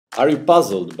Are you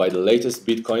puzzled by the latest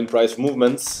Bitcoin price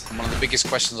movements? One of the biggest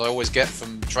questions I always get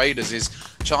from traders is,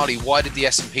 Charlie, why did the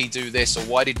S&P do this, or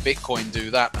why did Bitcoin do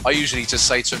that? I usually just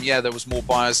say to them, yeah, there was more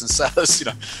buyers than sellers,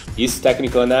 Is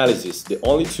technical analysis the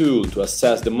only tool to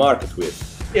assess the market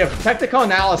with? If technical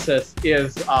analysis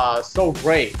is so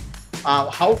great,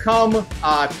 how come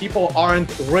people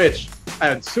aren't rich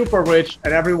and super rich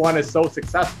and everyone is so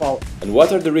successful? And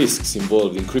what are the risks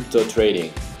involved in crypto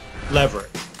trading? Leverage.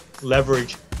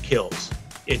 Leverage kills.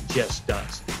 It just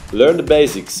does. Learn the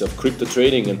basics of crypto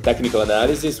trading and technical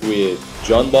analysis with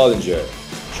John Bollinger,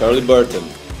 Charlie Burton,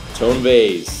 Tone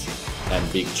Vays,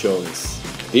 and Big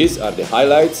Chonis. These are the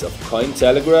highlights of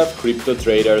Cointelegraph Crypto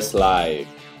Traders Live.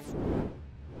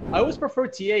 I always prefer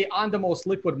TA on the most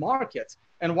liquid markets.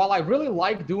 And while I really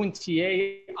like doing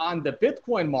TA on the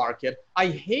Bitcoin market, I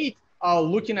hate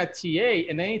looking at TA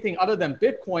in anything other than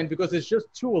Bitcoin because it's just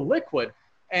too liquid.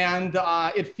 And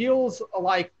it feels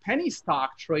like penny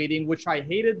stock trading, which I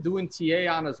hated doing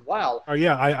TA on as well. Oh,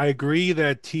 yeah, I agree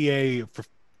that TA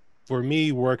for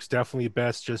me works definitely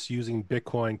best just using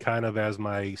Bitcoin kind of as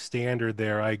my standard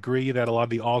there. I agree that a lot of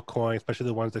the altcoins, especially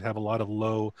the ones that have a lot of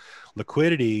low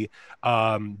liquidity,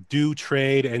 do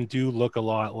trade and do look a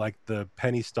lot like the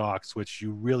penny stocks, which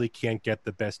you really can't get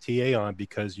the best TA on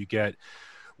because you get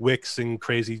wicks and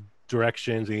crazy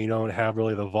directions and you don't have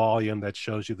really the volume that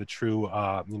shows you the true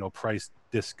price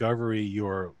discovery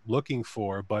you're looking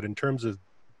for. But in terms of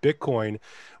Bitcoin,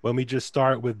 when we just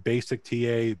start with basic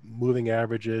TA, moving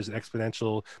averages,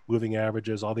 exponential moving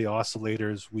averages, all the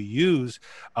oscillators we use,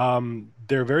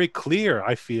 they're very clear,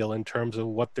 I feel, in terms of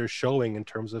what they're showing in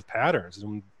terms of patterns.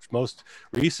 And most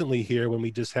recently here, when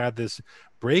we just had this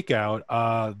breakout,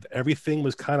 everything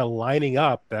was kind of lining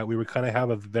up that we would kind of have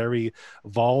a very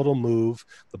volatile move.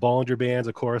 The Bollinger Bands,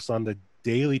 of course, on the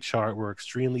daily chart were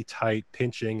extremely tight,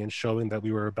 pinching and showing that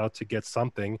we were about to get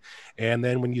something. And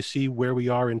then when you see where we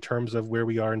are in terms of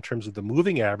the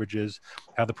moving averages,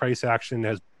 how the price action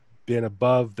has been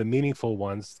above the meaningful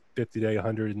ones, 50-day,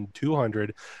 100 and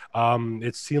 200,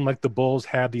 it seemed like the bulls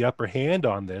had the upper hand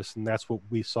on this, and that's what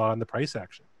we saw in the price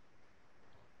action.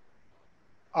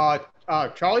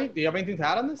 Charlie, do you have anything to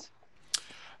add on this?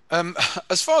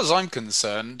 As far as I'm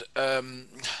concerned,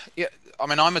 yeah, I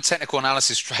mean, I'm a technical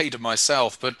analysis trader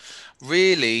myself, but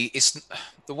really, it's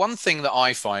the one thing that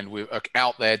I find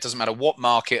out there. It doesn't matter what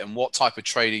market and what type of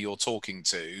trader you're talking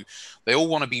to, they all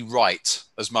want to be right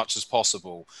as much as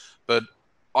possible. But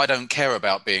I don't care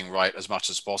about being right as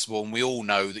much as possible. And we all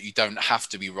know that you don't have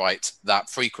to be right that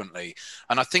frequently.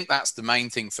 And I think that's the main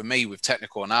thing for me with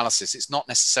technical analysis. It's not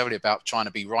necessarily about trying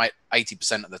to be right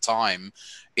 80% of the time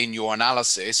in your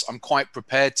analysis. I'm quite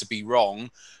prepared to be wrong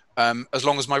as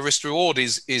long as my risk reward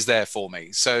is there for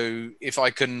me. So if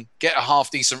I can get a half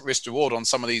decent risk reward on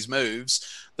some of these moves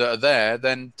that are there,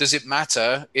 then does it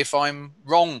matter if I'm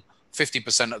wrong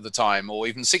 50% of the time or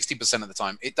even 60% of the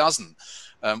time? It doesn't.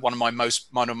 One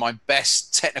of my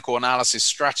best technical analysis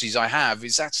strategies I have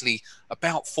is actually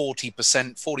about 40%,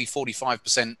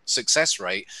 45% success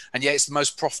rate. And yet it's the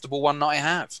most profitable one that I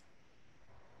have.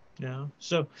 Yeah.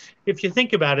 So if you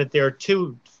think about it, there are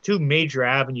two major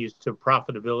avenues to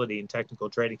profitability in technical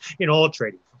trading, in all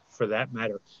trading for that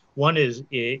matter. One is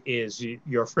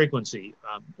your frequency.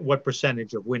 What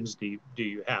percentage of wins do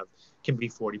you have? Can be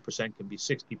 40%, can be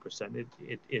 60%.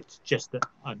 It's just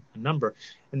a number.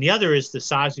 And the other is the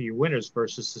size of your winners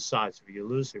versus the size of your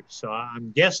losers. So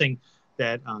I'm guessing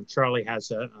that Charlie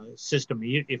has a system.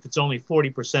 If it's only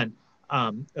 40%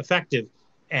 effective,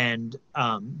 and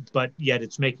but yet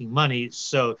it's making money,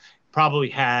 so probably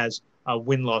has a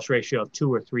win-loss ratio of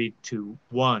 2 or 3 to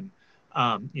 1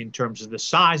 in terms of the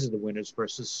size of the winners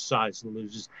versus the size of the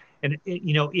losers. And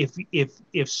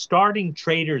if starting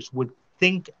traders would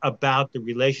think about the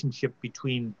relationship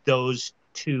between those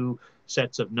two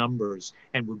sets of numbers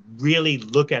and would really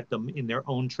look at them in their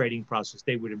own trading process,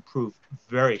 they would improve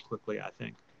very quickly, I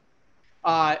think.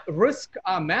 Risk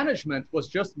management was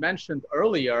just mentioned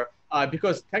earlier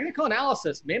because technical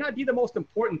analysis may not be the most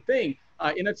important thing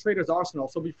in a trader's arsenal.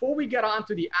 So before we get on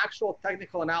to the actual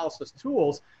technical analysis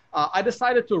tools, I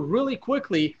decided to really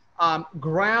quickly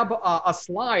grab a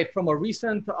slide from a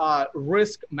recent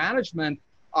risk management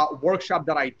workshop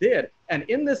that I did. And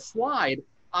in this slide,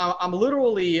 I'm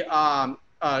literally,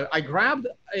 I grabbed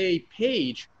a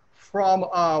page from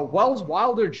Wells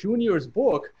Wilder Jr.'s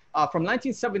book from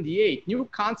 1978, New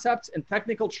Concepts in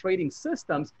Technical Trading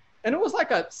Systems. And it was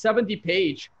like a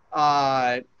 70-page,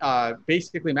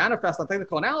 basically manifest on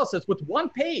technical analysis with one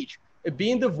page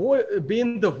being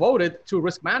devoted to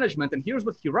risk management. And here's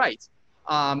what he writes.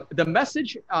 The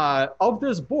message of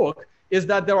this book is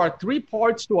that there are 3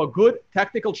 parts to a good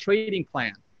technical trading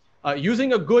plan.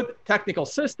 Using a good technical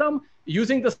system,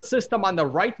 using the system on the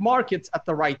right markets at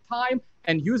the right time,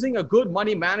 and using a good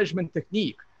money management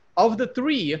technique. Of the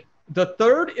three, the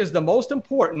third is the most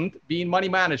important, being money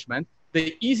management,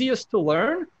 the easiest to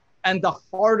learn, and the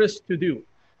hardest to do.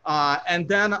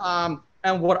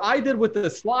 And what I did with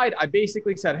this slide, I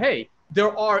basically said, hey,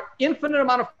 there are infinite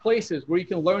amount of places where you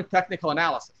can learn technical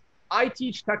analysis. I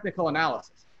teach technical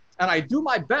analysis, and I do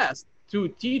my best to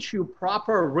teach you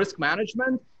proper risk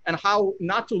management and how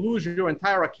not to lose your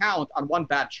entire account on one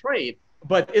bad trade,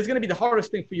 but it's going to be the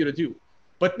hardest thing for you to do.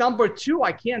 But number two,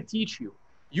 I can't teach you.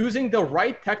 Using the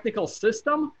right technical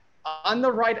system on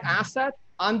the right asset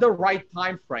on the right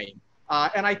time frame.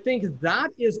 And I think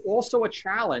that is also a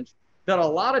challenge that a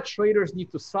lot of traders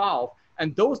need to solve.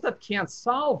 And those that can't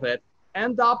solve it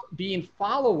end up being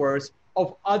followers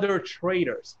of other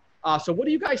traders. So what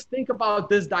do you guys think about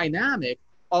this dynamic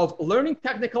of learning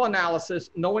technical analysis,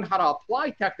 knowing how to apply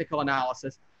technical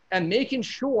analysis, and making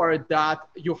sure that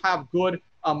you have good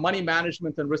money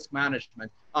management and risk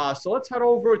management? So let's head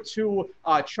over to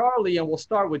Charlie, and we'll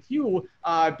start with you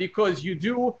because you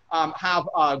do have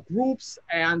groups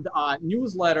and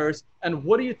newsletters. And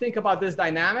what do you think about this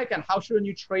dynamic, and how should a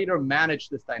new trader manage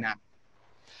this dynamic?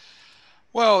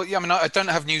 Well, yeah, I mean, I don't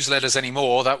have newsletters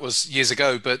anymore. That was years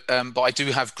ago, but I do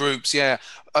have groups. Yeah,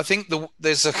 I think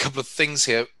there's a couple of things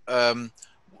here. If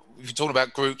you're talking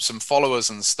about groups and followers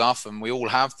and stuff, and we all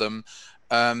have them,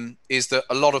 is that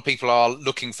a lot of people are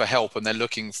looking for help, and they're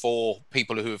looking for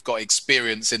people who have got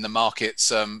experience in the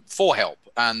markets for help.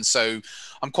 And so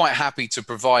I'm quite happy to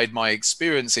provide my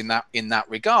experience in that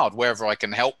regard. Wherever I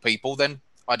can help people, then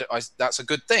that's a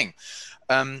good thing.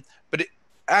 But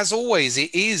as always,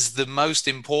 it is the most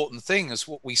important thing, as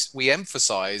what we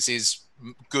emphasize is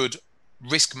good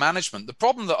risk management. The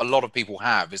problem that a lot of people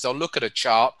have is they'll look at a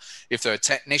chart, if they're a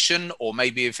technician, or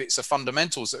maybe if it's the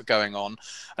fundamentals that are going on,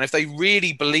 and if they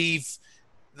really believe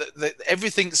that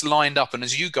everything's lined up. And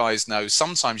as you guys know,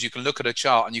 sometimes you can look at a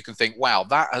chart and you can think, wow,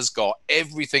 that has got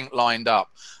everything lined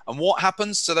up. And what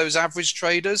happens to those average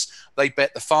traders? They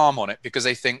bet the farm on it because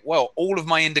they think, well, all of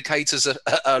my indicators are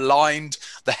aligned,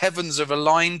 the heavens are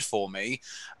aligned for me.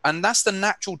 And that's the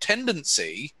natural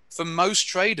tendency for most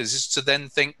traders, is to then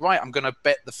think, right, I'm going to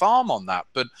bet the farm on that.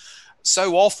 But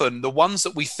so often the ones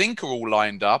that we think are all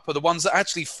lined up are the ones that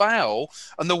actually fail,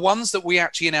 and the ones that we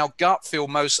actually in our gut feel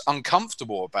most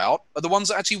uncomfortable about are the ones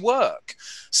that actually work.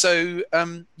 So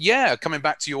yeah, coming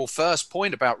back to your first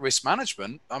point about risk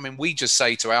management, I mean, we just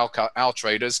say to our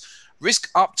traders, risk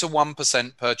up to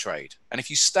 1% per trade. And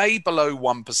if you stay below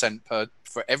 1%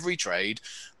 for every trade,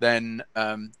 then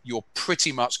you're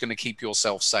pretty much going to keep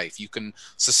yourself safe. You can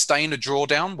sustain a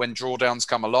drawdown when drawdowns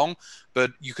come along,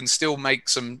 but you can still make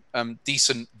some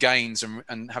decent gains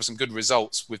and have some good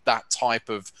results with that type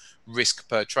of risk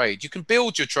per trade. You can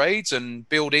build your trades and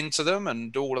build into them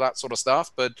and do all of that sort of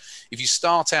stuff. But if you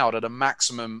start out at a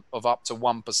maximum of up to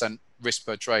 1% risk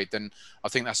per trade, then I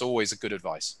think that's always a good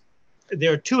advice.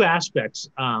 There are two aspects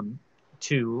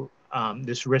to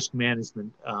this risk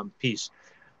management piece.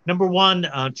 Number one,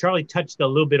 Charlie touched a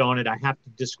little bit on it. I have to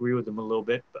disagree with him a little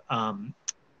bit.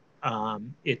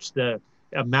 It's the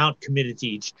amount committed to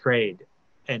each trade.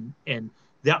 And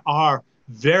there are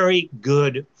very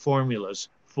good formulas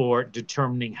for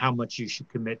determining how much you should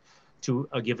commit to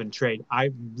a given trade.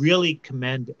 I really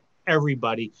commend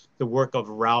everybody the work of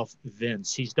Ralph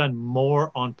Vince. He's done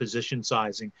more on position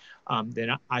sizing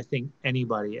than I think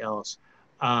anybody else.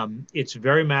 It's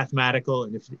very mathematical,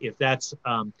 and if that's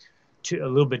a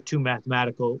little bit too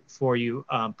mathematical for you,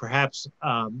 perhaps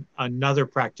another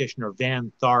practitioner,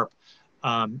 Van Tharp,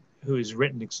 who has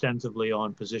written extensively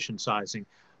on position sizing,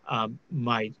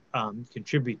 might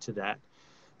contribute to that.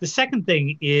 The second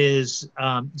thing is,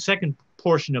 second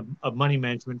portion of money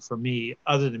management for me,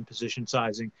 other than position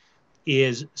sizing,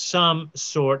 is some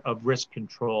sort of risk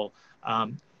control.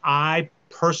 I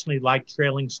personally like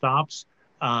trailing stops.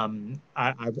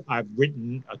 I've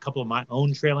written a couple of my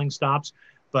own trailing stops,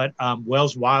 but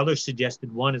Wells Wilder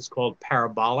suggested one. It's called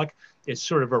parabolic. It's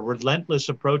sort of a relentless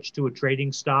approach to a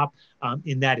trading stop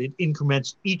in that it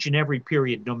increments each and every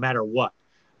period, no matter what.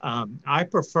 I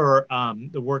prefer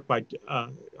the work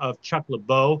of Chuck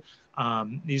LeBeau.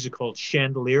 These are called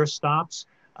chandelier stops.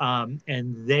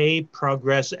 And they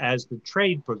progress as the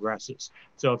trade progresses.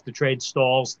 So if the trade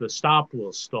stalls, the stop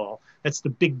will stall. That's the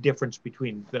big difference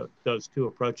between those two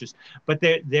approaches. But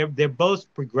they're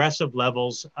both progressive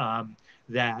levels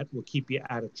that will keep you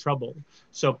out of trouble.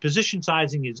 So position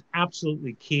sizing is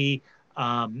absolutely key.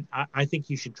 I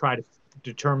think you should try to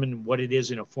determine what it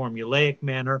is in a formulaic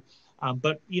manner.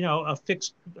 But a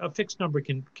fixed number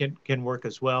can work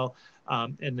as well.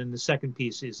 And then the second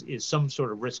piece is some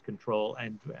sort of risk control,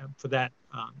 and for that,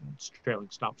 trailing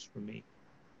stops for me.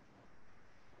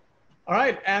 All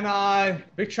right, and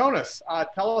Big Chonis,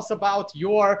 tell us about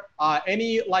your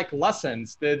any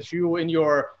lessons that you in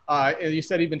your you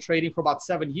said you've been trading for about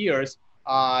 7 years.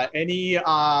 Any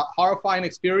horrifying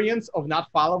experience of not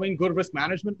following good risk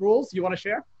management rules you want to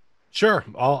share? Sure,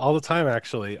 all the time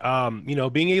actually.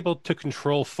 Being able to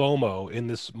control FOMO in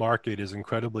this market is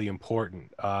incredibly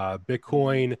important.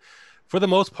 Bitcoin, for the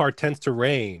most part, tends to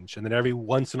range, and then every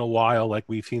once in a while, like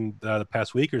we've seen the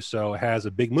past week or so, has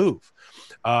a big move.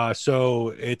 So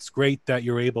it's great that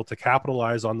you're able to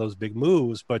capitalize on those big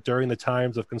moves. But during the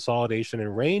times of consolidation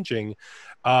and ranging,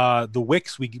 the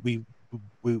wicks we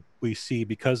see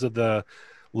because of the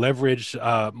leverage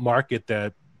market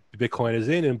that Bitcoin is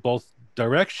in both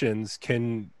directions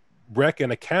can wreck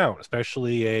an account,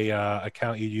 especially a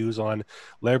account you use on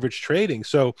leverage trading.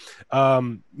 So,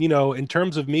 in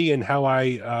terms of me and how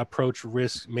I approach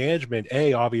risk management,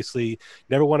 obviously,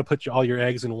 never want to put all your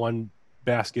eggs in one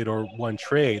basket or one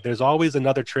trade. There's always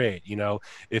another trade.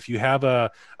 If you have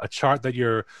a chart that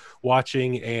you're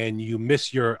watching and you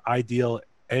miss your ideal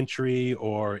entry,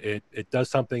 or it does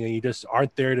something and you just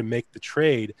aren't there to make the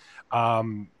trade,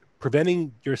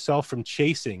 preventing yourself from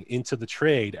chasing into the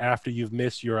trade after you've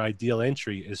missed your ideal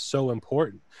entry is so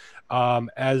important. And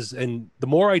the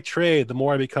more I trade, the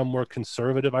more I become more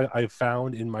conservative. I've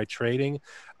found in my trading,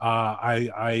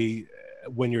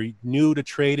 when you're new to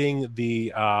trading,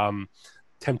 the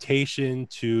temptation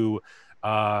to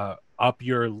up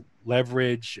your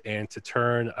leverage and to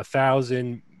turn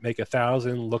 1,000, make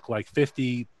 1,000 look like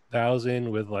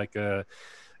 50,000 with like a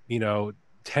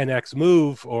 10x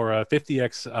move or a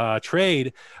 50x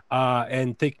trade,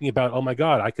 and thinking about, oh my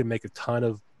God, I could make a ton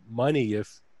of money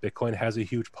if Bitcoin has a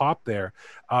huge pop there.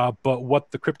 But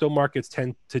what the crypto markets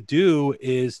tend to do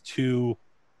is to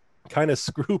kind of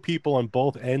screw people on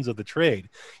both ends of the trade.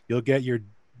 You'll get your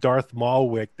Darth Maul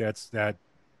wick that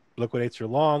liquidates your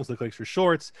longs, liquidates your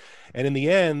shorts, and in the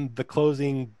end, the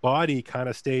closing body kind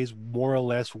of stays more or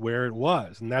less where it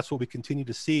was, and that's what we continue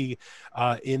to see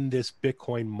in this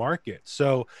Bitcoin market.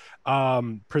 So,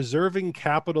 preserving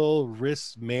capital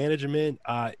risk management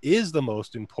is the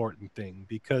most important thing,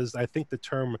 because I think the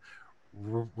term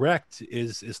wrecked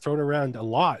is thrown around a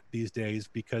lot these days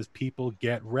because people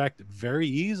get wrecked very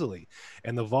easily,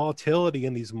 and the volatility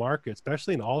in these markets,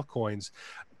 especially in altcoins,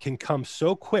 can come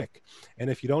so quick. And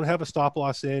if you don't have a stop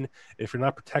loss in, if you're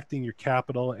not protecting your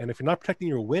capital, and if you're not protecting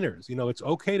your winners, it's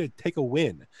okay to take a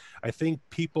win. I think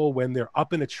people, when they're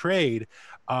up in a trade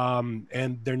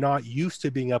and they're not used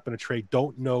to being up in a trade,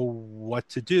 don't know what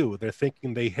to do. They're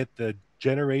thinking they hit the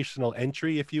generational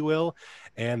entry, if you will,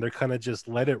 and they're kind of just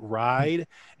let it ride,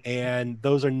 and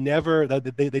those are never,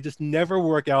 they just never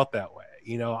work out that way.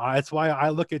 That's why I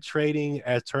look at trading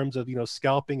as terms of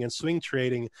scalping and swing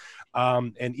trading,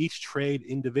 and each trade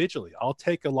individually. I'll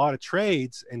take a lot of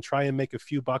trades and try and make a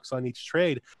few bucks on each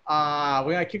trade. We're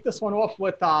gonna kick this one off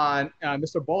with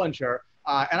Mr. Bollinger,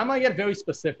 and I'm gonna get very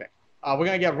specific. We're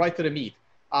gonna get right to the meat.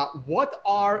 What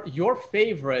are your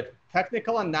favorite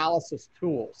technical analysis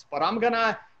tools? But I'm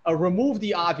gonna remove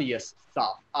the obvious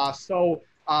stuff. So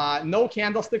no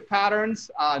candlestick patterns,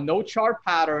 no chart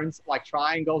patterns like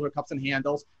triangles or cups and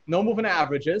handles, no moving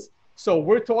averages. So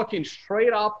we're talking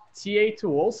straight up TA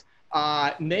tools.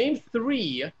 Name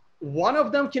 3. One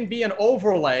of them can be an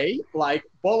overlay like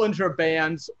Bollinger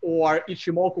Bands or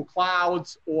Ichimoku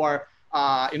clouds or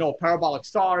parabolic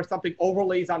stars, something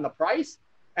overlays on the price.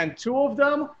 And 2 of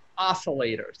them,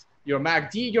 oscillators. Your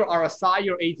MACD, your RSI,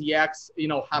 your ADX,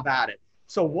 have at it.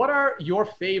 So what are your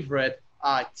favorite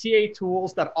TA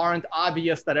tools that aren't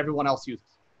obvious that everyone else uses?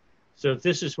 So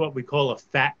this is what we call a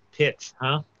fat pitch,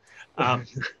 huh?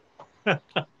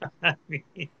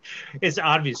 It's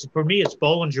obvious. For me, it's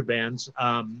Bollinger Bands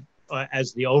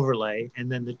as the overlay.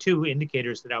 And then the 2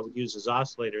 indicators that I would use as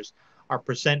oscillators are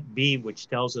 %B, which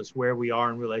tells us where we are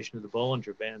in relation to the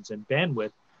Bollinger Bands, and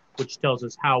bandwidth, which tells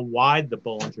us how wide the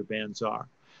Bollinger Bands are.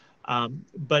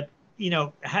 But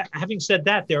having said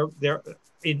that, there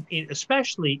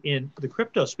especially in the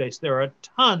crypto space, there are a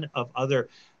ton of other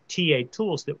TA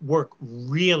tools that work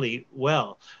really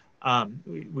well.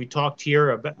 We talked here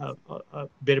a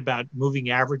bit about moving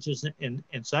averages and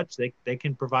such. They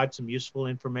can provide some useful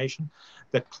information.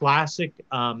 The classic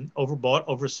overbought,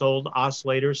 oversold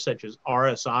oscillators such as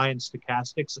RSI and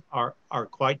stochastics are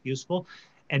quite useful.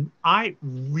 And I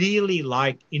really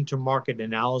like intermarket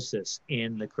analysis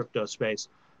in the crypto space.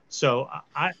 So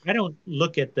I don't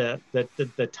look at the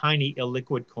tiny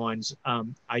illiquid coins.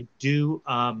 I do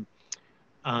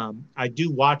I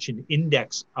do watch an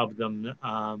index of them,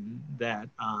 that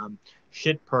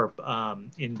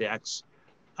shitperp index.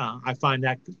 I find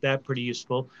that pretty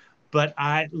useful. But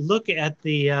I look at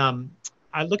the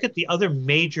other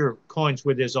major coins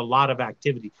where there's a lot of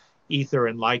activity, Ether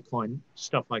and Litecoin,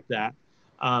 stuff like that.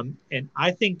 And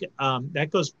I think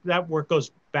that work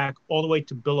goes back all the way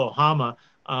to Bill Ohama,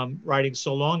 writing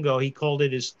so long ago. He called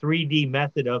it his 3D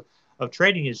method of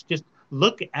trading. Is just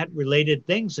look at related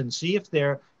things and see if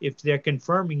they're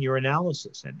confirming your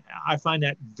analysis. And I find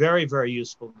that very, very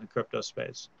useful in the crypto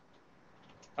space.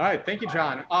 All right, thank you,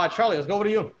 John. Charlie, let's go over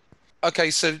to you.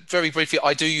 Okay, so very briefly,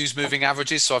 I do use moving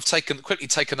averages, so I've quickly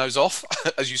taken those off.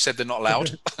 As you said, they're not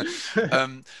allowed.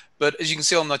 But as you can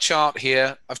see on the chart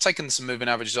here, I've taken some moving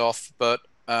averages off, but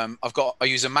I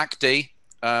use a MACD.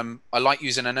 I like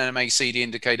using an MACD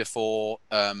indicator for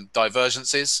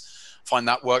divergences. Find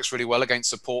that works really well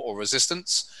against support or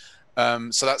resistance.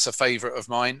 So that's a favorite of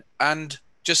mine. And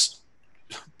just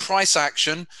price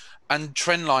action and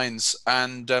trend lines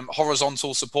and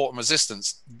horizontal support and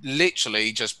resistance.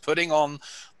 Literally just putting on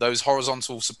those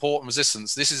horizontal support and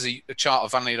resistance. This is a chart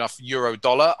of, funnily enough, euro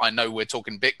dollar. I know we're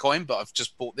talking Bitcoin, but I've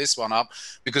just brought this one up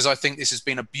because I think this has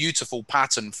been a beautiful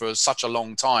pattern for such a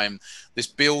long time. This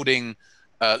building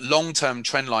long-term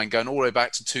trend line going all the way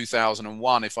back to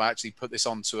 2001. If I actually put this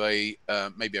onto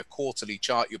maybe a quarterly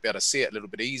chart, you'll be able to see it a little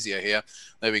bit easier here.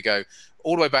 There we go.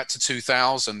 All the way back to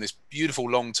 2000, this beautiful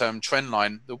long-term trend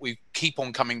line that we keep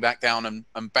on coming back down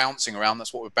and bouncing around.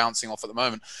 That's what we're bouncing off at the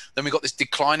moment. Then we've got this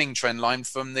declining trend line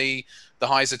from the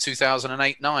highs of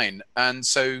 2008-9. And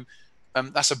so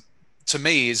to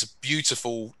me, is a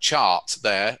beautiful chart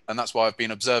there. And that's why I've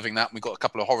been observing that. We've got a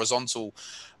couple of horizontal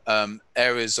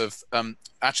areas of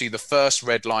actually the first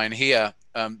red line here,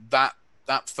 that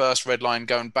first red line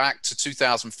going back to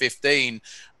 2015,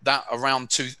 that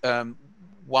around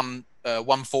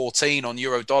 114 on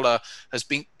euro dollar has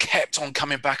been kept on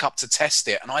coming back up to test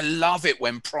it. And I love it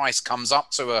when price comes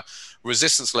up to a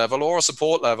resistance level or a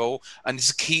support level and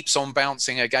just keeps on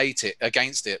bouncing against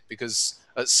it, because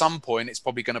at some point it's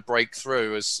probably going to break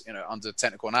through, as you know, under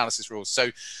technical analysis rules. So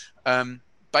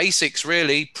basics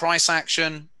really: price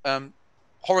action,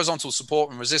 horizontal support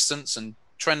and resistance and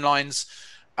trend lines,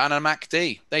 and a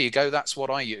MACD. There you go. That's what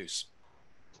I use.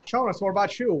 Chonis, what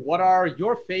about you? What are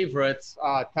your favorite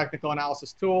technical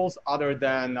analysis tools other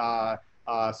than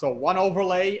so one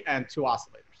overlay and two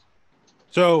oscillators?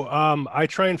 So I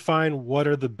try and find what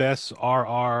are the best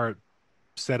RR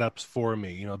setups for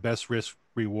me, you know, best risk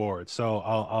reward. So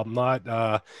I'm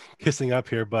not kissing up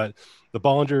here, but the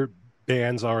Bollinger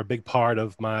bands are a big part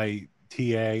of my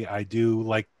TA. I do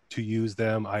like to use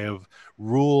them. I have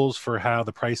rules for how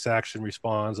the price action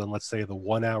responds on, let's say, the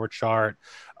 1 hour chart,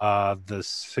 the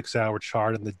 6 hour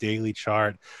chart, and the daily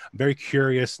chart. I'm very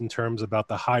curious in terms about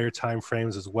the higher time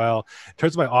frames as well. In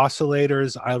terms of my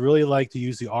oscillators, I really like to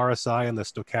use the RSI and the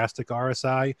stochastic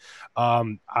RSI.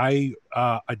 I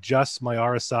adjust my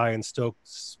RSI and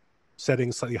Stokes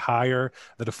settings slightly higher.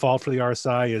 The default for the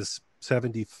RSI is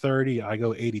 70-30, I go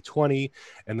 80-20,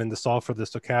 and then the solve for the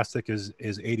stochastic is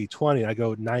 80-20. I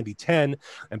go 90-10,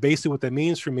 and basically what that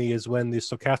means for me is when the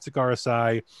stochastic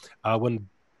RSI, when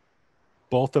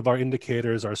both of our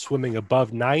indicators are swimming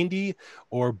above 90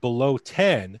 or below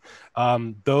 10,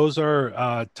 those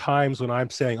are times when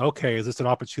I'm saying, okay, is this an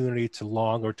opportunity to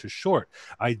long or to short?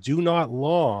 I do not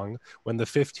long when the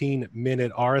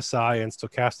 15-minute RSI and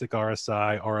stochastic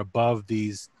RSI are above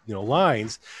these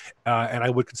lines, and I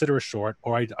would consider a short,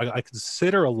 or I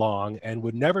consider a long and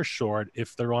would never short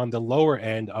if they're on the lower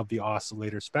end of the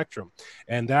oscillator spectrum.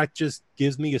 And that just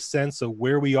gives me a sense of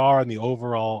where we are in the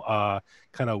overall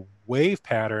kind of wave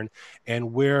pattern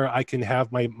and where I can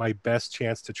have my best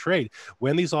chance to trade.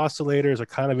 When these oscillators are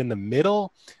kind of in the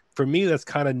middle, for me, that's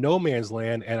kind of no man's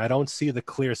land, and I don't see the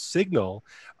clear signal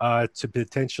to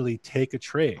potentially take a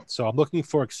trade. So I'm looking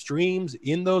for extremes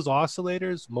in those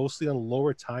oscillators, mostly on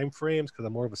lower time frames because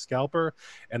I'm more of a scalper,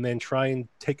 and then try and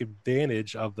take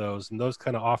advantage of those. And those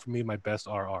kind of offer me my best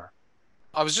RR.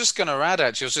 I was just going to add,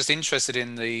 actually, I was just interested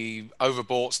in the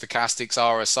overbought stochastics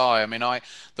RSI. I mean,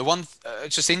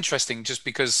 it's just interesting just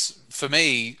because for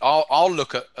me, I'll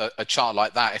look at a chart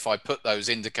like that. If I put those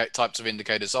types of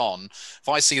indicators on, if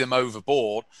I see them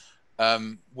overbought,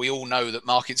 we all know that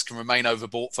markets can remain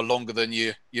overbought for longer than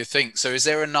you think. So is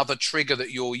there another trigger that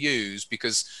you'll use?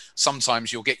 Because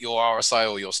sometimes you'll get your RSI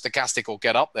or your stochastic will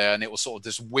get up there and it will sort of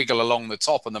just wiggle along the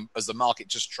top and as the market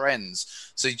just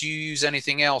trends. So do you use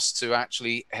anything else to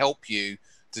actually help you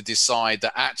to decide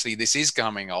that actually this is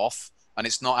coming off and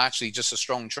it's not actually just a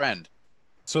strong trend?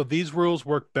 So these rules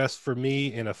work best for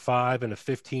me in a 5 and a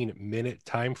 15-minute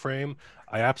time frame.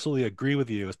 I absolutely agree with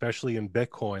you, especially in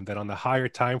Bitcoin, that on the higher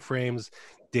time frames,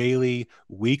 daily,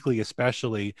 weekly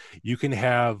especially, you can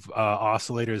have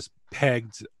oscillators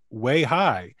pegged way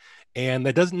high. And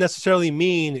that doesn't necessarily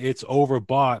mean it's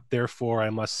overbought, therefore I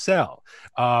must sell.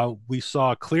 We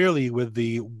saw clearly with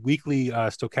the weekly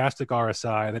stochastic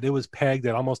RSI that it was pegged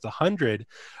at almost 100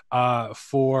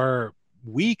 for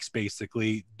weeks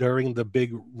basically during the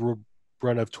big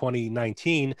run of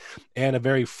 2019, and a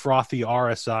very frothy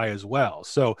RSI as well.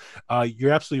 So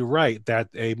you're absolutely right that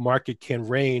a market can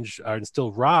range and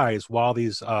still rise while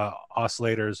these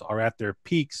oscillators are at their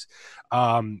peaks.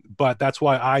 But that's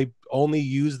why I only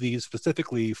use these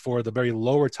specifically for the very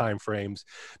lower time frames,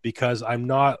 because I'm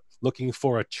not looking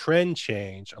for a trend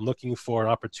change. I'm looking for an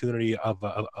opportunity of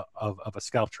a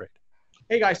scalp trade.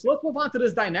 Hey guys, so let's move on to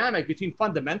this dynamic between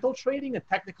fundamental trading and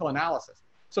technical analysis.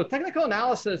 So technical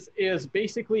analysis is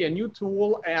basically a new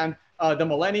tool, and the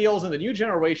millennials and the new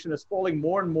generation is falling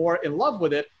more and more in love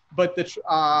with it. But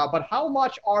how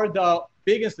much are the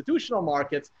big institutional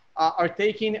markets are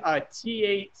taking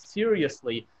TA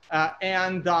seriously?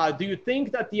 And do you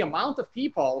think that the amount of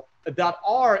people that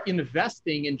are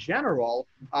investing in general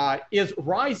is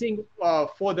rising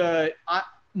for the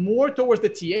more towards the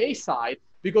TA side,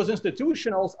 because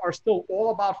institutionals are still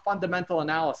all about fundamental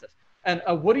analysis? And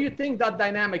what do you think that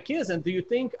dynamic is? And do you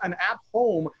think an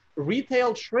at-home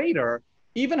retail trader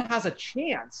even has a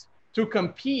chance to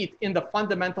compete in the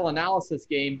fundamental analysis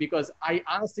game? Because I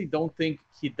honestly don't think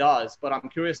he does, but I'm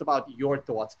curious about your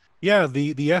thoughts. Yeah,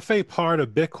 the FA part of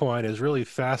Bitcoin is really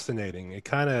fascinating. It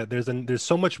kind of there's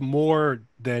so much more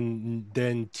than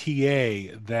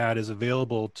TA that is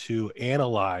available to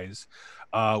analyze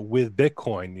with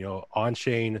Bitcoin. You know,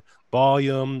 on-chain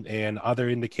volume and other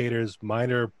indicators,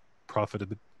 miner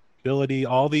profitability,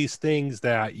 all these things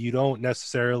that you don't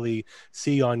necessarily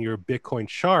see on your Bitcoin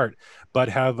chart, but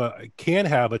can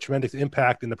have a tremendous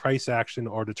impact in the price action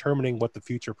or determining what the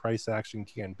future price action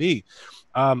can be.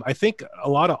 I think a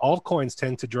lot of altcoins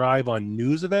tend to drive on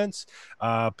news events,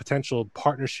 potential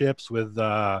partnerships with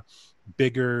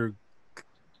bigger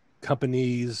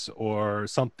companies or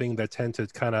something that tend to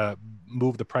kind of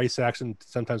move the price action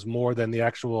sometimes more than the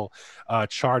actual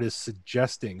chart is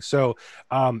suggesting. So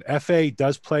FA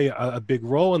does play a big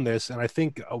role in this, and I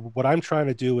think what I'm trying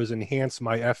to do is enhance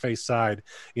my FA side.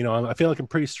 You know, I feel like I'm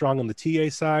pretty strong on the TA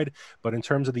side, but in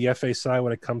terms of the FA side,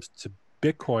 when it comes to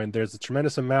Bitcoin, there's a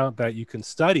tremendous amount that you can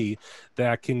study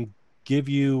that can give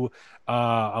you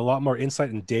a lot more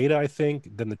insight and data, I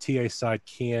think, than the TA side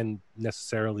can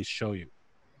necessarily show you.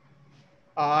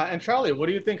 And Charlie, what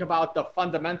do you think about the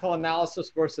fundamental analysis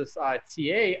versus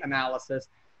TA analysis?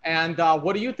 And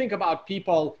what do you think about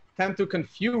people tend to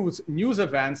confuse news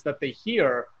events that they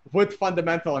hear with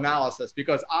fundamental analysis?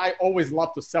 Because I always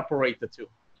love to separate the two.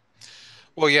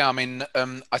 Well, yeah, I mean,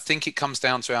 I think it comes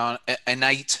down to our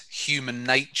innate human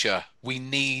nature. We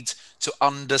need to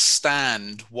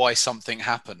understand why something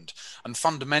happened, and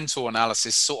fundamental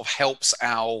analysis sort of helps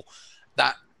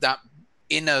that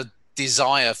inner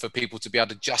desire for people to be able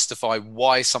to justify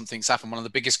why something's happened. One of the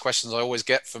biggest questions I always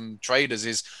get from traders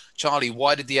is, Charlie,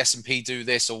 why did the S&P do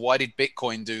this, or why did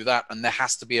Bitcoin do that? And there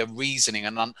has to be a reasoning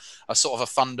and a sort of a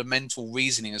fundamental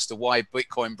reasoning as to why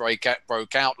Bitcoin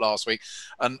broke out last week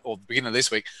or the beginning of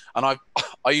this week. And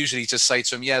I usually just say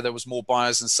to them, yeah, there was more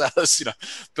buyers than sellers, you know,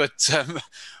 but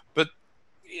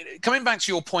coming back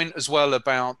to your point as well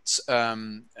about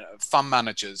fund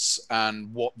managers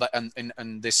and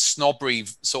and this snobbery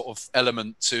sort of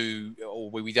element to,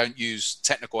 or where we don't use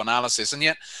technical analysis, and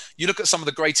yet you look at some of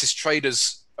the greatest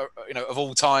traders, you know, of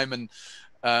all time, and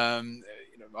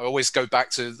you know, I always go back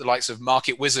to the likes of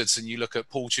market wizards, and you look at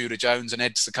Paul Tudor Jones and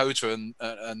Ed Sakota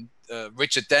and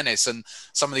Richard Dennis, and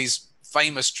some of these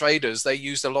famous traders, they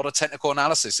used a lot of technical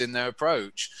analysis in their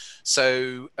approach.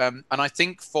 So, and I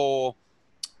think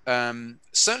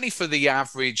certainly for the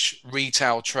average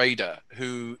retail trader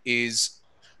who is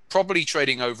probably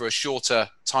trading over a shorter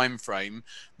time frame,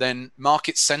 then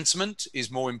market sentiment is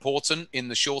more important in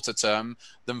the shorter term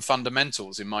than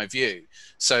fundamentals, in my view.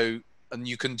 So, and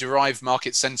you can derive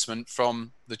market sentiment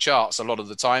from the charts a lot of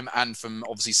the time, and from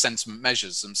obviously sentiment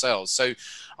measures themselves. So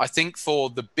I think for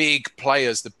the big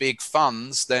players, the big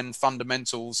funds, then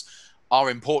fundamentals are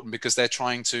important because they're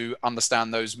trying to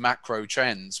understand those macro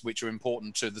trends, which are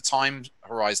important to the time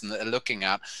horizon that they're looking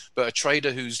at. But a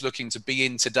trader who's looking to be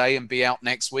in today and be out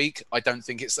next week, I don't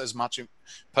think it's as much,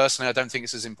 personally, I don't think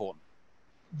it's as important.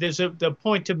 There's the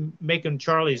point to make on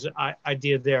Charlie's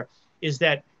idea there is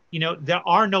that, you know, there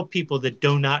are no people that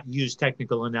do not use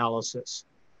technical analysis.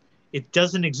 It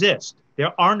doesn't exist.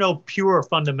 There are no pure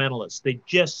fundamentalists. They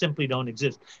just simply don't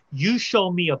exist. You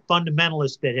show me a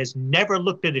fundamentalist that has never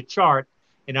looked at a chart,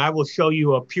 and I will show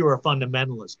you a pure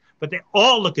fundamentalist. But they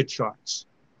all look at charts,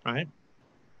 right?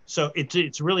 So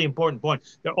it's a really important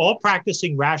point. They're all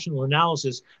practicing rational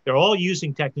analysis. They're all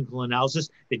using technical analysis.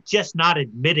 They're just not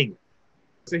admitting it.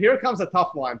 So here comes a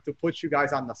tough one to put you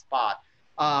guys on the spot.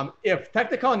 If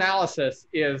technical analysis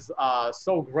is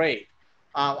so great,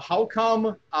 how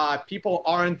come people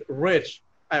aren't rich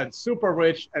and super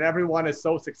rich and everyone is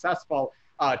so successful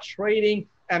trading?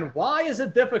 And why is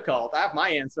it difficult? I have my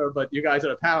answer, but you guys are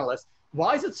the panelists.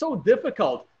 Why is it so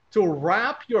difficult to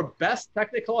wrap your best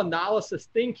technical analysis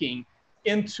thinking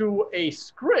into a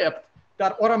script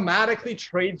that automatically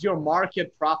trades your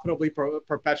market profitably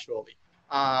perpetually?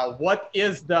 What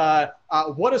is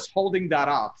holding that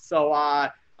up? So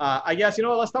I guess,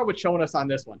 let's start with Chonis on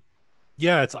this one.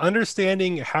 Yeah, it's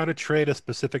understanding how to trade a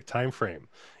specific time frame.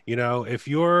 If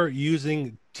you're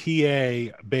using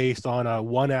TA based on a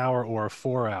 1 hour or a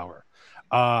 4 hour,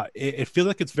 it feels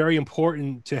like it's very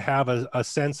important to have a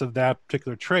sense of that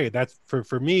particular trade. That's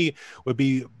for me would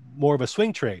be more of a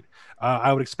swing trade.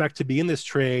 I would expect to be in this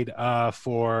trade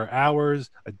for hours,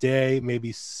 a day,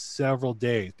 maybe several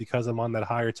days, because I'm on that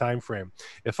higher time frame.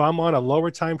 If I'm on a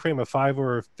lower time frame of 5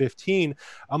 or 15,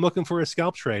 I'm looking for a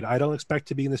scalp trade. I don't expect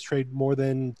to be in this trade more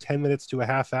than 10 minutes to a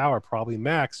half hour, probably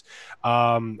max,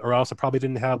 or else I probably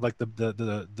didn't have like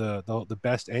the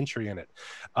best entry in it.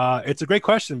 It's a great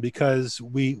question because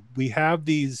we have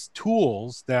these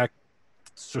tools that are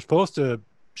supposed to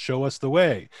show us the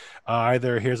way.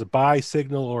 Either here's a buy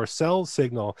signal or a sell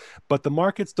signal, but the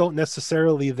markets don't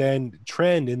necessarily then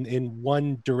trend in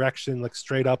one direction, like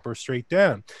straight up or straight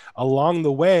down. Along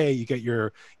the way, you get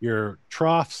your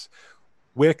troughs,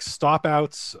 wicks, stop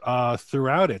outs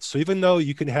throughout it. So even though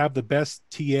you can have the best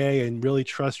TA and really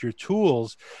trust your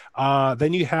tools,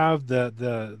 then you have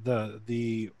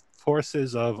the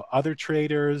forces of other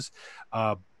traders,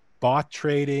 bot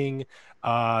trading,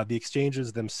 the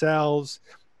exchanges themselves.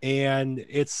 And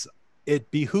it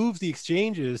behooves the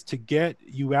exchanges to get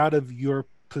you out of your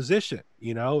position,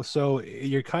 so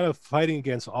you're kind of fighting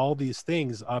against all these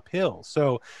things uphill.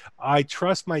 So I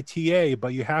trust my TA,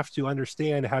 but you have to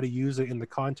understand how to use it in the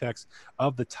context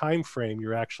of the time frame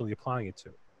you're actually applying it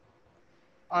to.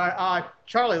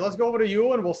 Charlie, let's go over to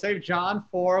you and we'll save John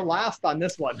for last on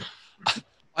this one.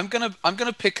 I'm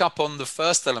gonna pick up on the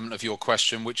first element of your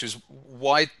question, which is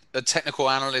why a technical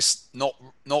analyst not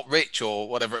rich, or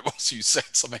whatever it was you said,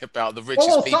 something about the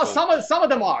richest people. Some of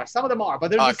them are,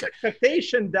 but there's this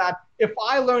expectation that if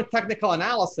I learn technical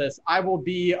analysis, I will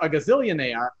be a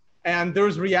gazillionaire, and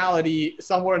there's reality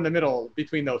somewhere in the middle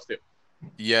between those two.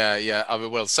 Yeah. I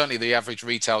mean, well, certainly the average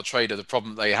retail trader, the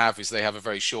problem they have is they have a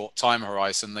very short time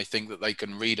horizon. They think that they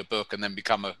can read a book and then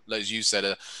become as you said,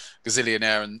 a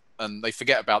gazillionaire, and they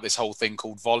forget about this whole thing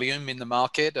called volume in the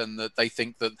market, and that they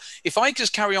think that if I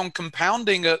just carry on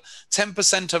compounding at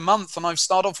 10% a month and I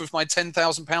start off with my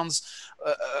 £10,000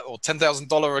 or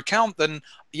 $10,000 account, then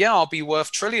yeah, I'll be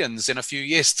worth trillions in a few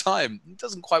years' time. It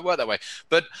doesn't quite work that way.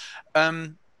 But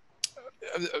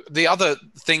the other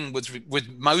thing with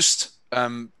most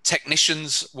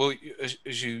technicians, well,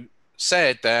 as you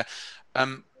said there,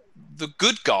 the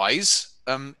good guys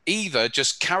either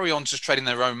just carry on just trading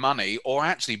their own money or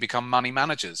actually become money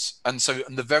managers. And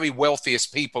the very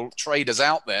wealthiest traders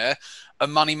out there are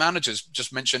money managers.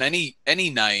 Just mention any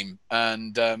name.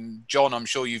 And John, I'm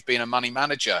sure you've been a money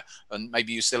manager, and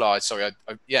maybe you still are. Sorry,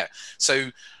 yeah.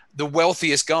 So the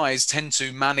wealthiest guys tend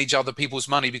to manage other people's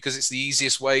money because it's the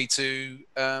easiest way to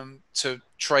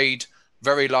trade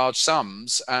very large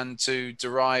sums and to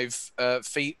derive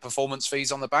performance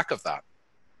fees on the back of that.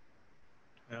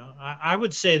 I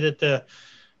would say that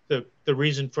the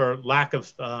reason for lack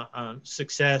of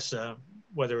success,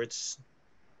 whether it's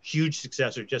huge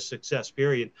success or just success,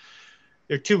 period,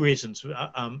 there are two reasons.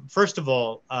 First of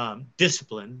all,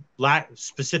 discipline,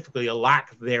 specifically a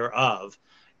lack thereof,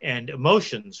 and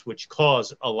emotions, which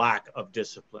cause a lack of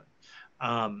discipline.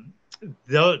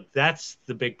 Though that's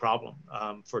the big problem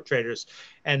for traders.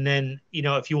 And then,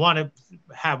 if you want to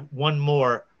have one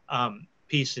more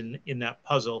piece in that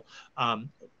puzzle,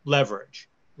 leverage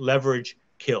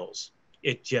kills.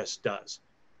 It just does.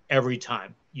 Every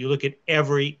time you look at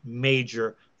every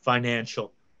major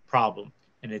financial problem,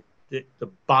 and the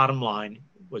bottom line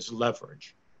was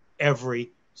leverage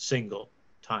every single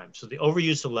time. So the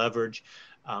overuse of leverage,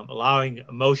 allowing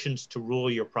emotions to rule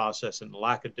your process, and the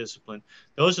lack of discipline,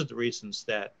 those are the reasons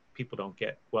that people don't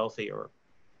get wealthy or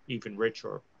even rich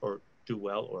or do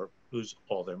well or lose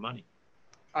all their money.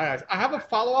 All right, I have a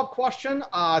follow-up question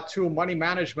to money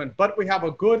management, but we have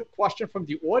a good question from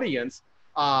the audience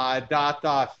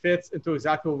that fits into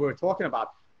exactly what we were talking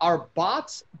about. Are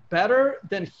bots better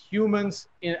than humans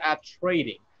at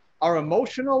trading? Are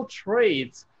emotional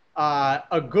trades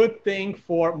a good thing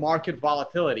for market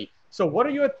volatility? So what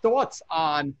are your thoughts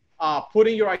on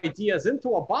putting your ideas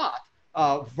into a bot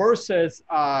versus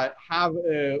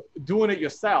doing it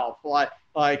yourself?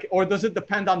 Or does it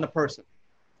depend on the person?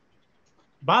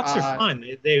 Bots are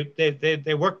fine.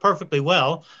 They work perfectly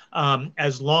well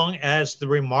as long as the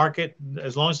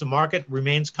market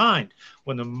remains kind.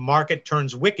 When the market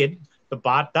turns wicked, the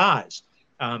bot dies.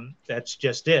 That's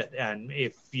just it. And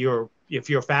if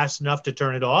you're fast enough to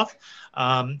turn it off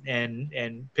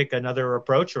and pick another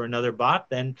approach or another bot,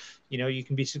 then you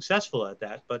can be successful at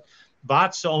that. But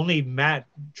bots only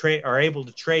are able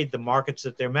to trade the markets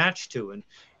that they're matched to,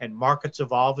 and markets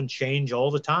evolve and change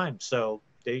all the time. So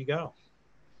there you go.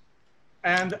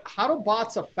 And how do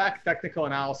bots affect technical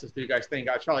analysis, do you guys think?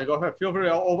 Charlie, go ahead. Feel free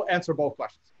to answer both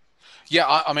questions.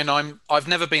 Yeah, I mean, I've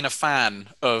never been a fan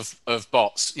of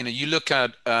bots. You look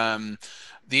at the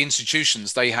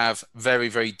institutions; they have very,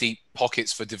 very deep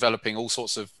pockets for developing all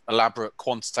sorts of elaborate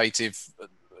quantitative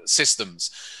systems,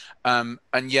 and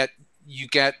yet you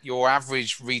get your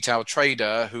average retail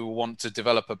trader who want to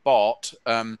develop a bot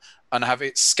and have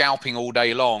it scalping all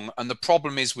day long. And the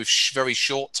problem is with very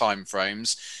short time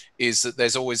frames is that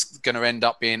there's always going to end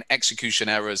up being execution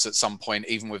errors at some point,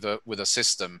 even with a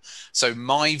system. So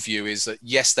my view is that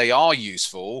yes, they are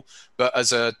useful, but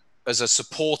as a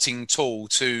supporting tool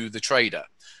to the trader.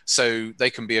 So they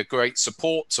can be a great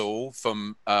support tool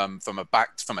from a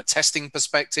testing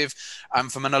perspective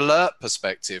and from an alert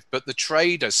perspective. But the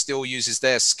trader still uses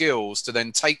their skills to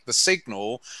then take the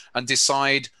signal and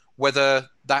decide whether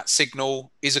that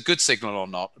signal is a good signal or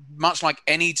not. Much like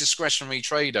any discretionary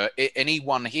trader,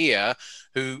 anyone here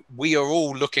who we are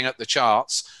all looking at the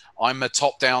charts. I'm a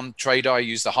top-down trader. I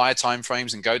use the higher time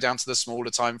frames and go down to the smaller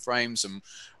time frames,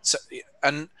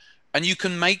 and you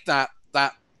can make that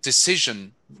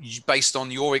decision based on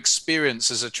your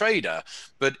experience as a trader.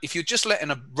 But if you're just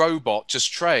letting a robot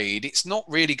just trade, it's not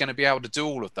really going to be able to do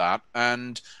all of that.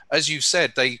 And as you've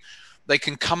said, they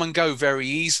can come and go very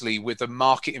easily with the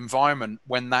market environment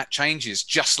when that changes,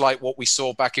 just like what we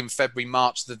saw back in February,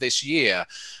 March of this year.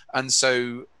 And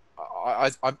so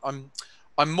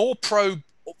I'm more pro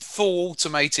full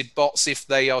automated bots if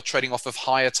they are trading off of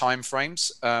higher time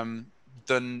frames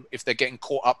than if they're getting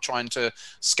caught up trying to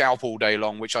scalp all day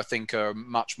long, which I think are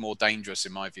much more dangerous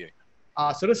in my view.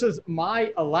 So this is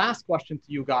my last question to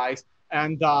you guys.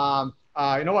 And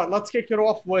you know what? Let's kick it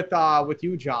off with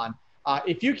you, John.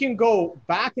 If you can go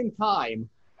back in time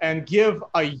and give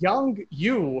a young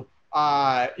you,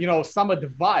 some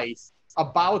advice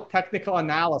about technical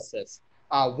analysis,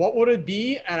 what would it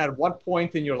be, and at what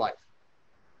point in your life?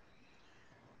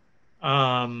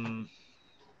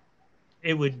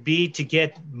 It would be to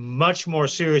get much more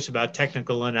serious about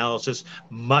technical analysis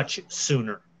much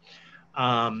sooner,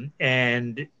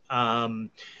 and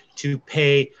to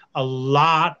pay a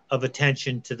lot of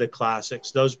attention to the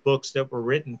classics, those books that were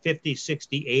written 50,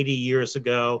 60, 80 years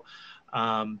ago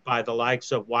by the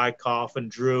likes of Wyckoff and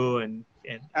Drew and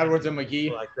Edwards and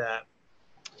McGee, like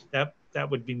that. That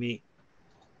would be me.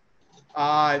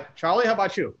 Charlie, how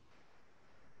about you?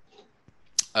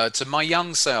 To my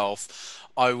young self,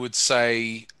 I would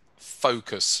say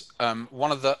focus.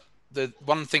 One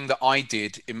thing that I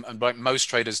did, like most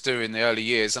traders do in the early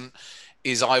years,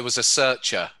 is I was a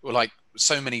searcher, like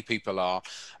so many people are.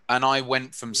 And I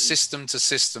went from system to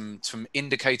system, from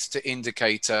indicator to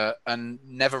indicator, and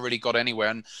never really got anywhere.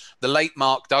 And the late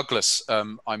Mark Douglas,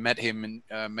 I met him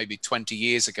maybe 20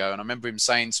 years ago, and I remember him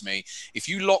saying to me, if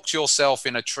you locked yourself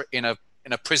in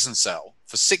a prison cell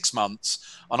for 6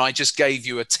 months, and I just gave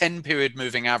you a 10-period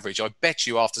moving average, I bet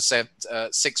you after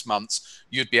 6 months,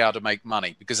 you'd be able to make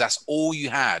money, because that's all you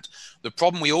had. The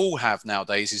problem we all have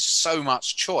nowadays is so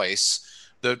much choice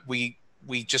that we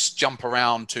just jump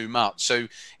around too much. So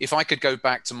if I could go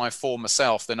back to my former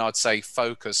self, then I'd say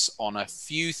focus on a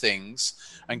few things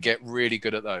and get really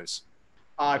good at those.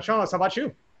 Chonis, how about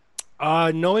you?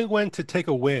 Knowing when to take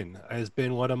a win has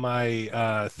been one of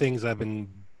my things I've been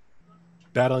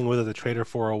battling with as a trader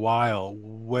for a while.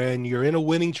 When you're in a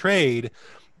winning trade,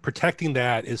 protecting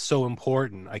that is so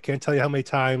important. I can't tell you how many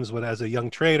times when, as a young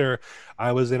trader,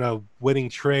 I was in a winning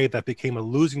trade that became a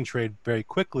losing trade very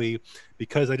quickly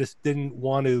because I just didn't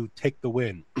want to take the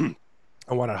win. I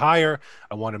wanted higher,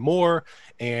 I wanted more,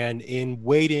 and in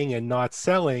waiting and not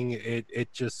selling,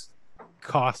 it just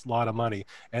cost a lot of money.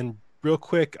 And real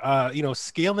quick,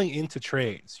 scaling into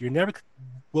trades, you never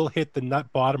will hit the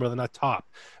nut bottom or the nut top.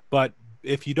 But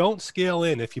if you don't scale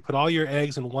in, if you put all your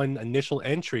eggs in one initial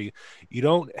entry, you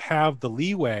don't have the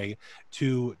leeway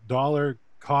to dollar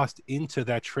cost into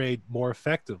that trade more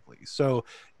effectively. So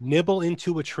nibble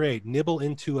into a trade, nibble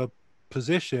into a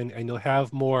position, and you'll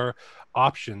have more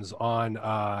options on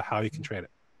how you can trade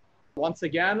it. Once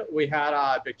again, we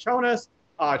had Big Chonis,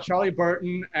 Charlie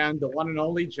Burton, and the one and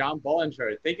only John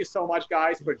Bollinger. Thank you so much,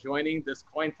 guys, for joining this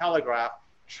Cointelegraph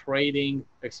trading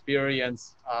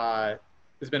experience.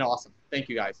 It's been awesome. Thank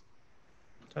you, guys.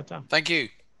 Ta-ta. Thank you.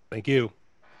 Thank you.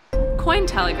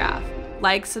 Cointelegraph.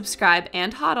 Like, subscribe,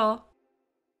 and hodl.